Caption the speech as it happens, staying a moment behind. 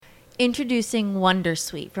Introducing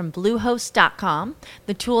Wondersuite from Bluehost.com,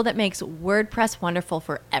 the tool that makes WordPress wonderful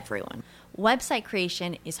for everyone. Website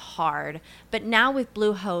creation is hard, but now with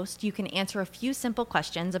Bluehost, you can answer a few simple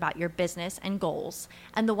questions about your business and goals,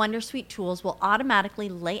 and the Wondersuite tools will automatically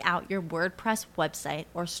lay out your WordPress website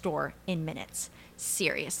or store in minutes.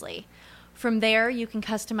 Seriously. From there, you can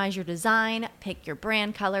customize your design, pick your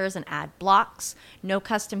brand colors, and add blocks. No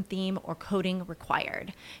custom theme or coding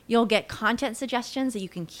required. You'll get content suggestions that you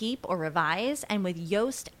can keep or revise, and with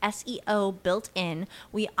Yoast SEO built in,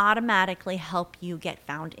 we automatically help you get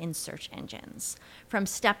found in search engines. From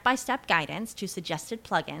step-by-step guidance to suggested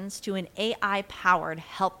plugins to an AI-powered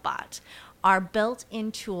help bot, our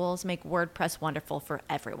built-in tools make WordPress wonderful for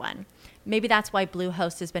everyone. Maybe that's why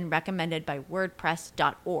Bluehost has been recommended by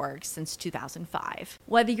WordPress.org since 2005.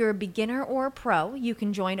 Whether you're a beginner or a pro, you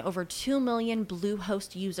can join over 2 million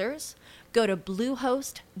Bluehost users. Go to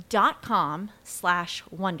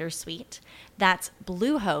bluehost.com/wondersuite. That's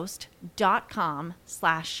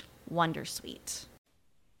bluehost.com/wondersuite.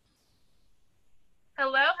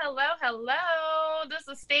 Hello. This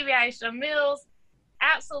is Stevie Aisha Mills.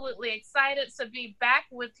 Absolutely excited to be back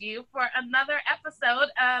with you for another episode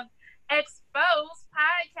of Exposed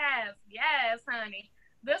Podcast. Yes, honey.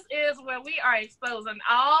 This is where we are exposing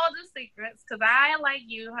all the secrets because I, like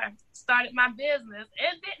you, have started my business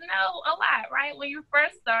and didn't know a lot, right? When you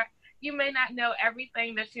first start, you may not know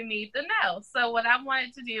everything that you need to know. So what I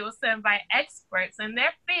wanted to do was to invite experts in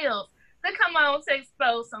their fields to come on to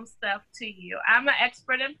expose some stuff to you. I'm an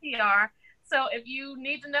expert in PR. So if you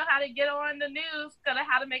need to know how to get on the news, go to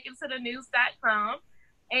howtomakeittothenews.com.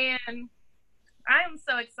 And I am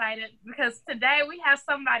so excited because today we have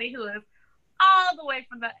somebody who is all the way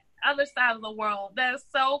from the other side of the world. That is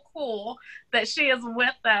so cool that she is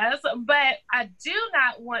with us. But I do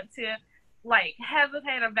not want to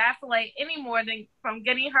hesitate or vacillate anymore from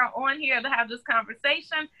getting her on here to have this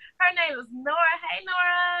conversation. Her name is Nora. Hey,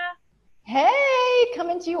 Nora. Hey,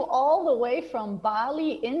 coming to you all the way from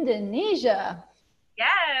Bali, Indonesia. Yes,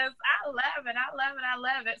 I love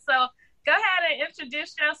it. So go ahead and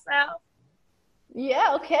introduce yourself.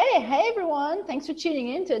 Yeah, okay. Hey, everyone. Thanks for tuning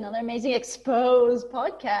in to another amazing Exposed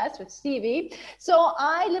podcast with Stevie. So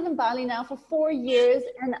I live in Bali now for 4 years,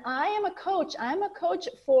 and I am a coach. I'm a coach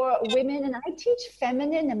for women, and I teach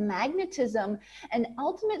feminine and magnetism. And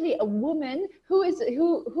ultimately, a woman who is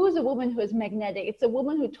a woman who is magnetic. It's a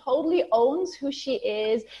woman who totally owns who she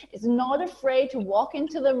is not afraid to walk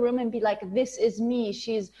into the room and be like, this is me.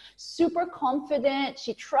 She's super confident.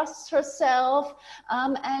 She trusts herself,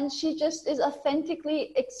 and she just is authentically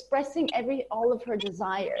expressing all of her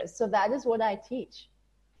desires. So that is what I teach.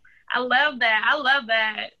 I love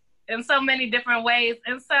that in so many different ways.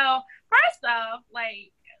 And so first off,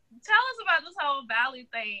 tell us about this whole Bali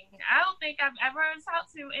thing. I don't think I've ever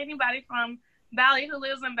talked to anybody from Bali who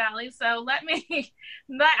lives in Bali. So I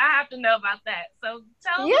have to know about that. So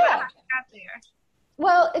tell us about how you got there.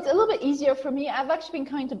 Well, it's a little bit easier for me. I've actually been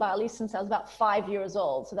coming to Bali since I was about 5 years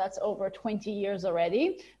old. So that's over 20 years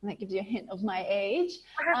already. And that gives you a hint of my age.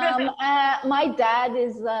 My dad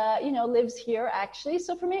lives here actually.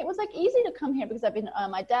 So for me, it was easy to come here because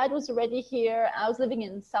my dad was already here. I was living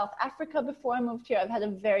in South Africa before I moved here. I've had a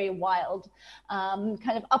very wild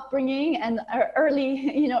kind of upbringing and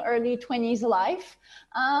early 20s life.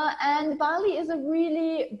 And Bali is a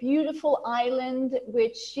really beautiful island,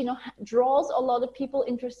 which, draws a lot of people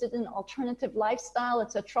interested in alternative lifestyle.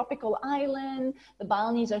 It's a tropical island. The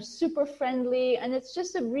Balinese are super friendly, and it's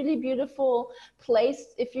just a really beautiful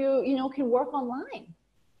place if you can work online.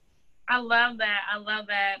 I love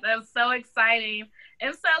that. That's so exciting.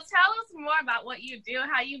 And so tell us more about what you do,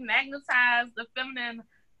 how you magnetize the feminine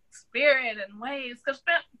spirit and ways, because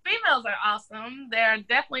females are awesome. They're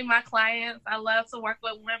definitely my clients. I love to work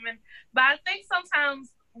with women, but I think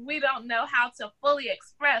sometimes we don't know how to fully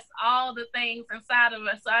express all the things inside of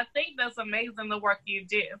us. So I think that's amazing, the work you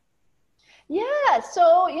do. Yeah,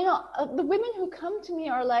 so, the women who come to me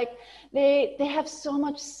are they have so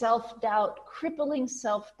much self-doubt, crippling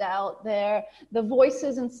self-doubt. The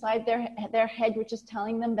voices inside their head, which is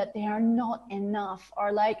telling them that they are not enough,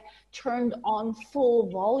 are turned on full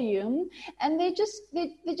volume. And they just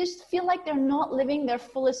feel like they're not living their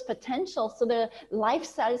fullest potential. So their life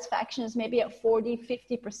satisfaction is maybe at 40,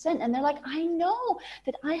 50%. And they're like, I know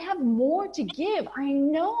that I have more to give. I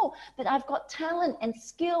know that I've got talent and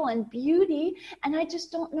skill and beauty me, and I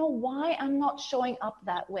just don't know why I'm not showing up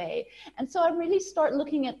that way. And so I really start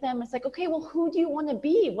looking at them. It's like, okay, well, who do you want to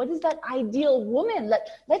be? What is that ideal woman?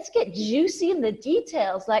 Let's get juicy in the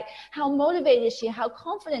details. Like, how motivated is she? How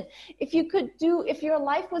confident? If your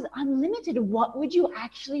life was unlimited, what would you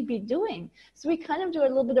actually be doing? So we kind of do a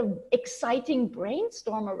little bit of exciting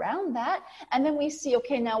brainstorm around that. And then we see,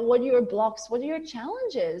 okay, now what are your blocks? What are your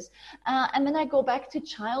challenges? And then I go back to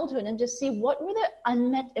childhood and just see what were the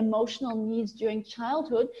unmet emotional needs during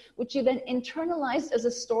childhood, which you then internalized as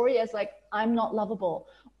a story as like, I'm not lovable,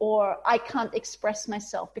 or I can't express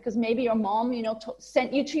myself, because maybe your mom,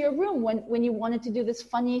 sent you to your room when you wanted to do this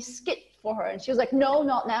funny skit for her. And she was like, no,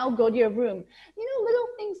 not now, go to your room. Little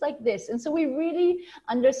things like this. And so we really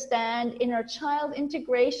understand inner child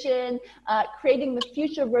integration, creating the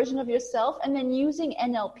future version of yourself, and then using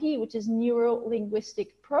NLP, which is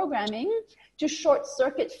neuro-linguistic programming, to short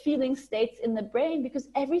circuit feeling states in the brain, because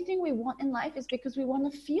everything we want in life is because we want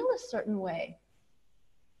to feel a certain way.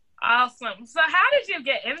 Awesome. So how did you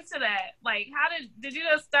get into that? Like, did you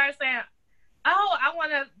just start saying, oh, I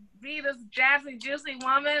want to be this jazzy, juicy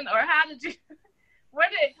woman? Or where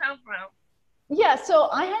did it come from? Yeah, so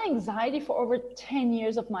I had anxiety for over 10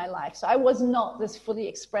 years of my life. So I was not this fully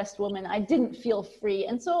expressed woman. I didn't feel free.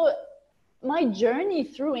 And so my journey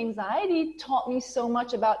through anxiety taught me so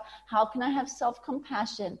much about how can I have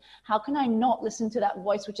self-compassion? How can I not listen to that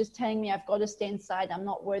voice which is telling me I've got to stay inside, I'm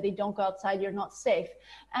not worthy, don't go outside, you're not safe.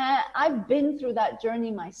 I've been through that journey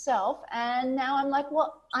myself, and now I'm like,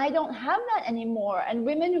 well, I don't have that anymore. And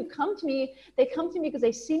women who come to me, they come to me because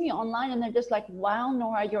they see me online and they're just like, wow,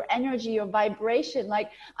 Nora, your energy, your vibration,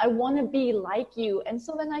 like I want to be like you. And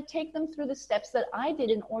so then I take them through the steps that I did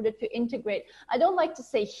in order to integrate. I don't like to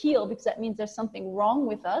say heal, because that means there's something wrong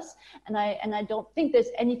with us. And I don't think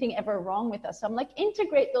there's anything ever wrong with us. So I'm like,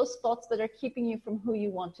 integrate those thoughts that are keeping you from who you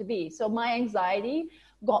want to be. So my anxiety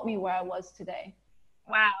got me where I was today.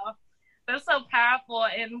 Wow. That's so powerful.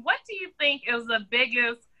 And what do you think is the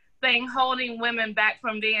biggest thing holding women back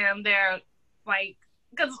from being their, like,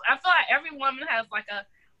 because I feel like every woman has like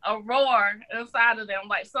a roar inside of them,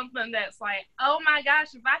 like something that's like, oh my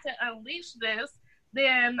gosh, if I could unleash this,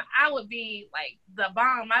 then I would be like the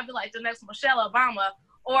bomb. I'd be like the next Michelle Obama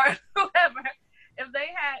or whoever. If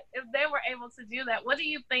they were able to do that, what do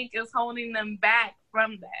you think is holding them back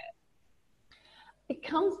from that? It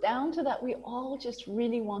comes down to that we all just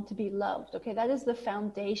really want to be loved, okay? That is the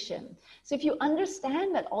foundation. So if you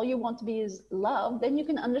understand that all you want to be is love, then you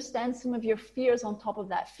can understand some of your fears on top of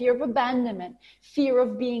that. Fear of abandonment, fear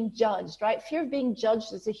of being judged, right? Fear of being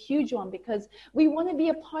judged is a huge one, because we want to be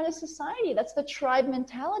a part of society. That's the tribe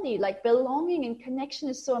mentality. Like, belonging and connection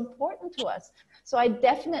is so important to us. So I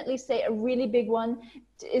definitely say a really big one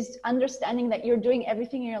is understanding that you're doing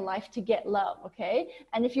everything in your life to get love, okay?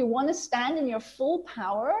 And if you want to stand in your full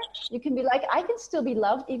power, you can be like, I can still be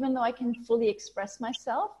loved even though I can fully express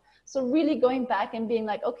myself. So really going back and being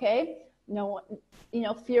like, okay,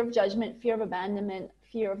 fear of judgment, fear of abandonment,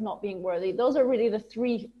 fear of not being worthy. Those are really the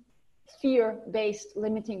three fear-based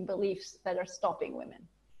limiting beliefs that are stopping women.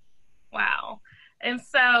 Wow. And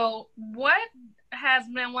so what has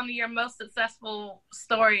been one of your most successful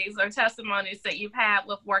stories or testimonies that you've had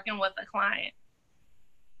with working with a client?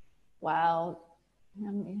 Wow.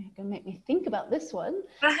 You're going to make me think about this one.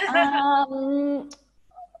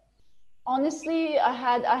 Honestly, I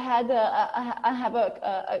have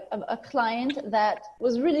a client that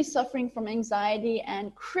was really suffering from anxiety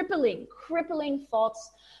and crippling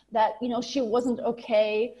thoughts that, she wasn't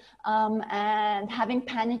okay, and having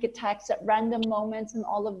panic attacks at random moments and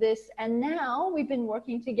all of this. And now we've been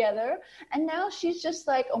working together, and now she's just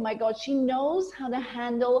like, oh my God, she knows how to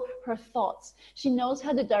handle her thoughts. She knows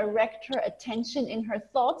how to direct her attention in her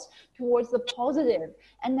thoughts towards the positive.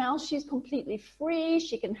 And now she's completely free.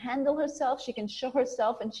 She can handle herself. She can show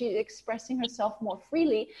herself, and she's expressing herself more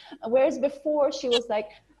freely. Whereas before she was like,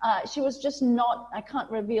 she was just not, I can't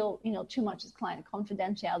reveal, too much as client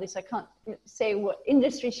confidentiality, so I can't say what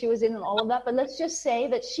industry she was in and all of that, but let's just say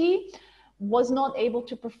that she was not able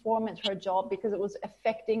to perform at her job because it was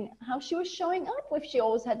affecting how she was showing up. If she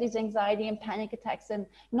always had these anxiety and panic attacks and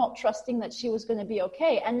not trusting that she was going to be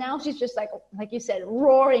okay. And now she's just like you said,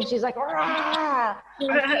 roaring. She's like, rah!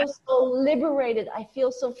 I feel so liberated. I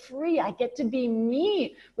feel so free. I get to be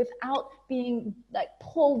me without being like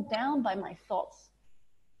pulled down by my thoughts.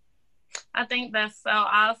 I think that's so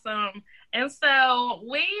awesome. And so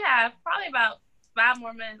we have probably about 5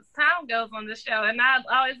 more minutes. Time goes on this show, and I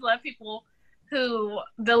always love people who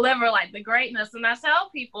deliver like the greatness. And I tell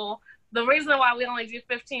people the reason why we only do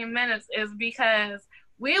 15 minutes is because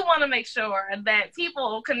we want to make sure that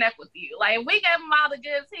people connect with you. Like, if we give them all the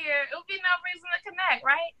goods here, it would be no reason to connect,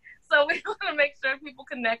 right? So we want to make sure people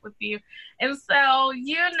connect with you. And so,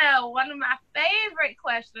 one of my favorite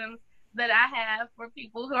questions that I have for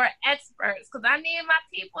people who are experts, because I need my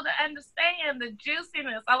people to understand the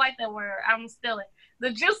juiciness. I like that word. I'm stealing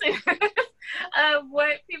the juiciness of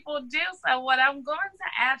what people do. So what I'm going to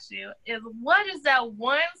ask you is, what is that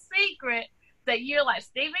one secret that you're like,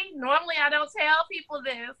 Stevie, normally I don't tell people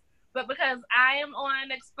this, but because I am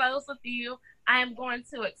on Exposed with You, I am going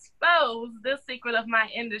to expose this secret of my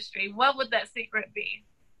industry. What would that secret be?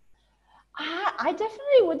 I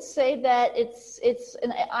definitely would say that it's,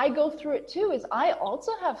 and I go through it too, is I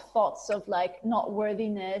also have thoughts of like not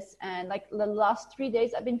worthiness, and like the last 3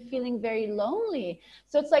 days I've been feeling very lonely.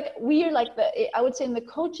 So it's like, we're like I would say in the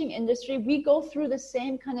coaching industry, we go through the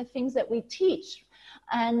same kind of things that we teach.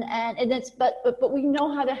 And it's, but we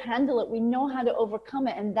know how to handle it. We know how to overcome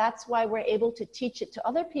it. And that's why we're able to teach it to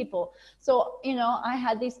other people. So, I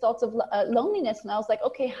had these thoughts of loneliness, and I was like,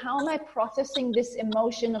 okay, how am I processing this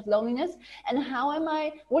emotion of loneliness? And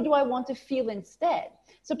what do I want to feel instead?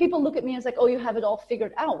 So people look at me and it's like, oh, you have it all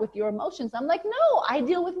figured out with your emotions. I'm like, no, I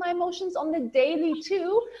deal with my emotions on the daily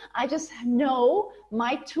too. I just know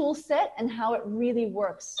my tool set and how it really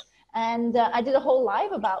works. And I did a whole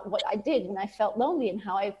live about what I did when I felt lonely and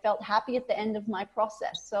how I felt happy at the end of my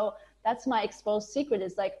process. So that's my exposed secret,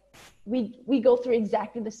 is like, we go through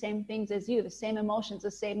exactly the same things as you, the same emotions,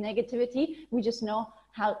 the same negativity. We just know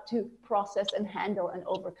how to process and handle and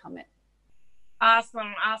overcome it.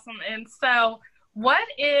 Awesome. And so what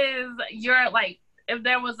is your, like, if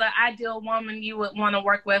there was an ideal woman you would want to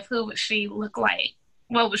work with, who would she look like?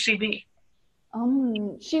 What would she be?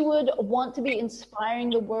 She would want to be inspiring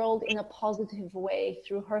the world in a positive way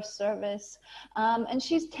through her service. And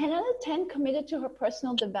she's 10 out of 10 committed to her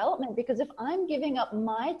personal development, because if I'm giving up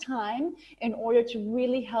my time in order to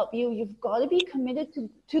really help you, you've got to be committed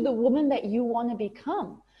to the woman that you want to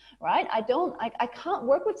become. Right? I can't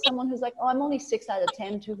work with someone who's like, oh, I'm only 6 out of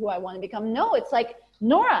 10 to who I want to become. No, it's like,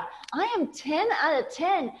 Nora, I am 10 out of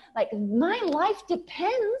 10. Like, my life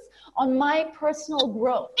depends on my personal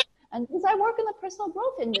growth. And because I work in the personal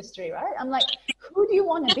growth industry, right? I'm like, who do you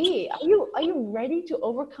want to be? Are you ready to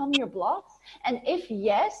overcome your blocks? And if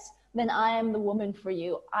yes, then I am the woman for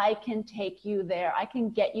you. I can take you there. I can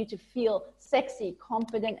get you to feel sexy,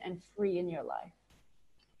 confident, and free in your life.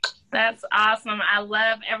 That's awesome. I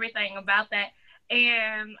love everything about that.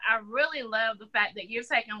 And I really love the fact that you're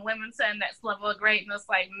taking women to the next level of greatness,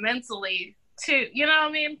 like mentally too. You know what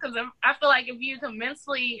I mean? Because I feel like if you can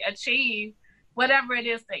mentally achieve whatever it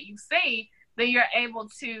is that you see, then you're able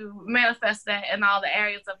to manifest that in all the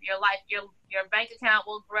areas of your life. Your bank account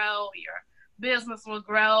will grow, your business will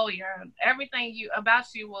grow, everything about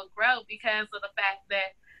you will grow, because of the fact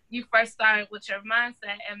that you first started with your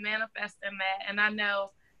mindset and manifesting that. And I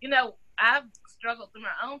know, I've struggled through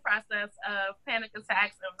my own process of panic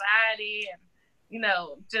attacks, anxiety, and,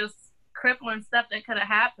 just crippling stuff that could have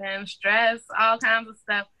happened, stress, all kinds of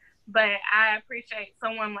stuff. But I appreciate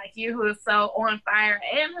someone like you who is so on fire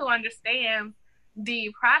and who understands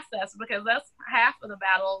the process, because that's half of the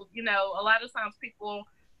battle. A lot of times people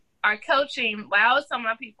are coaching. Well, I always tell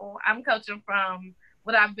my people, I'm coaching from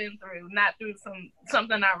what I've been through, not through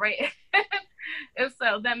something I read. And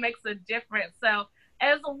so that makes a difference. So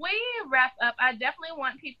as we wrap up, I definitely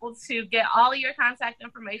want people to get all of your contact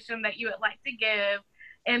information that you would like to give,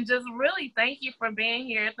 and just really thank you for being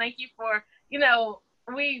here. Thank you for,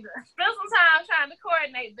 we spent some time trying to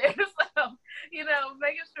coordinate this, so,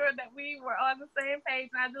 making sure that we were on the same page.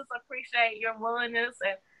 And I just appreciate your willingness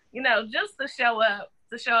and, just to show up,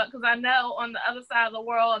 because I know on the other side of the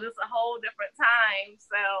world, it's a whole different time.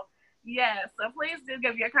 So, yeah, so please do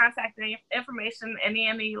give your contact information and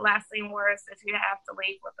any lasting words that you have to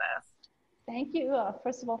leave with us. Thank you.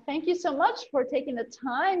 First of all, thank you so much for taking the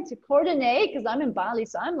time to coordinate, because I'm in Bali,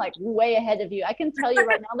 so I'm like way ahead of you. I can tell you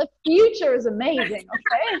right now, the future is amazing,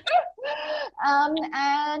 okay?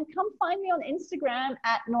 And come find me on Instagram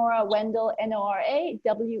at Nora Wendell,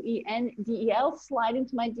 NoraWendel. Slide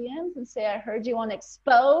into my DMs and say, I heard you on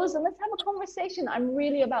Exposed, and let's have a conversation. I'm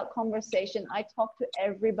really about conversation. I talk to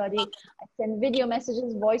everybody. I send video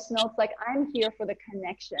messages, voice notes, like I'm here for the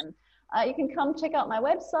connection. You can come check out my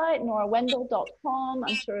website, norawendell.com.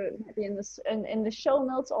 I'm sure it might be in the show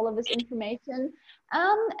notes, all of this information.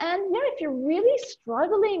 And yeah, if you're really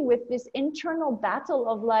struggling with this internal battle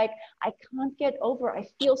of like, I can't get over, I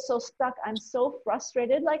feel so stuck, I'm so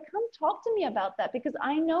frustrated, like come talk to me about that, because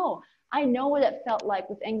I know what it felt like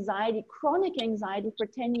with anxiety, chronic anxiety for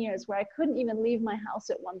 10 years, where I couldn't even leave my house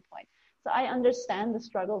at one point. So I understand the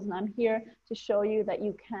struggles, and I'm here to show you that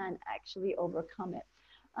you can actually overcome it.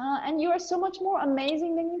 And you are so much more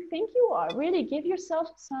amazing than you think you are. Really, give yourself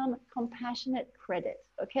some compassionate credit,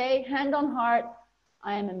 okay? Hand on heart,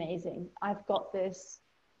 I am amazing. I've got this.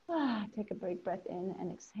 Take a big breath in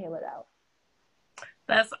and exhale it out.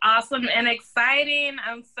 That's awesome and exciting.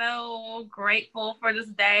 I'm so grateful for this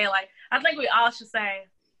day. Like, I think we all should say,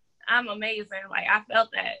 I'm amazing. Like, I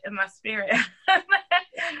felt that in my spirit.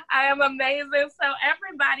 I am amazing. So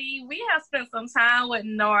everybody, we have spent some time with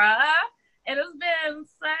Nora. It has been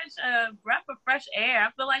such a breath of fresh air.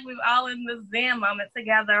 I feel like we're all in this Zen moment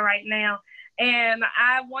together right now. And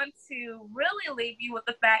I want to really leave you with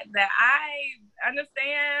the fact that I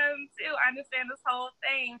understand this whole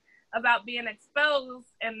thing about being exposed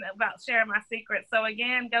and about sharing my secrets. So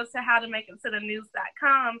again, go to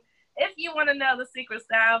howtomakeittothenews.com if you want to know the secrets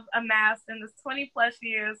that I've amassed in this 20 plus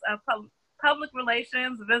years of public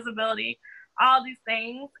relations, visibility, all these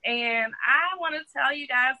things. And I want to tell you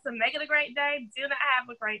guys to make it a great day. Do not have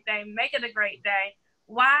a great day. Make it a great day.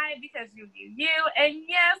 Why? Because you, and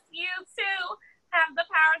yes, you too have the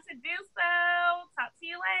power to do so. Talk to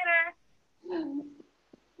you later.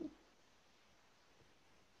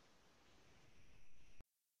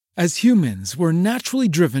 As humans, we're naturally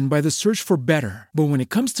driven by the search for better. But when it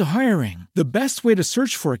comes to hiring, the best way to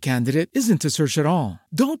search for a candidate isn't to search at all.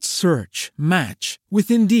 Don't search, match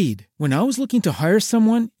with Indeed. When I was looking to hire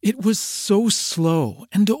someone, it was so slow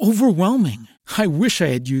and overwhelming. I wish I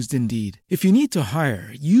had used Indeed. If you need to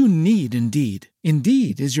hire, you need Indeed.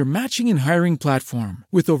 Indeed is your matching and hiring platform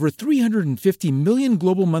with over 350 million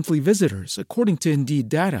global monthly visitors, according to Indeed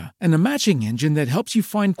data, and a matching engine that helps you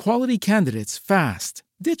find quality candidates fast.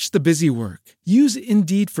 Ditch the busy work. Use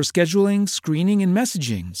Indeed for scheduling, screening, and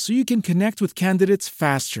messaging so you can connect with candidates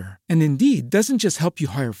faster. And Indeed doesn't just help you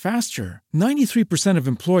hire faster. 93% of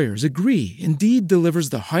employers agree Indeed delivers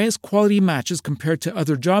the highest quality matches compared to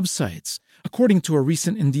other job sites, according to a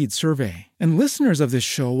recent Indeed survey. And listeners of this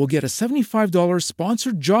show will get a $75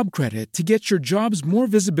 sponsored job credit to get your jobs more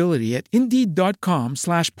visibility at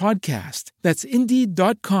Indeed.com/podcast. That's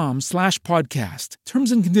Indeed.com/podcast.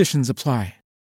 Terms and conditions apply.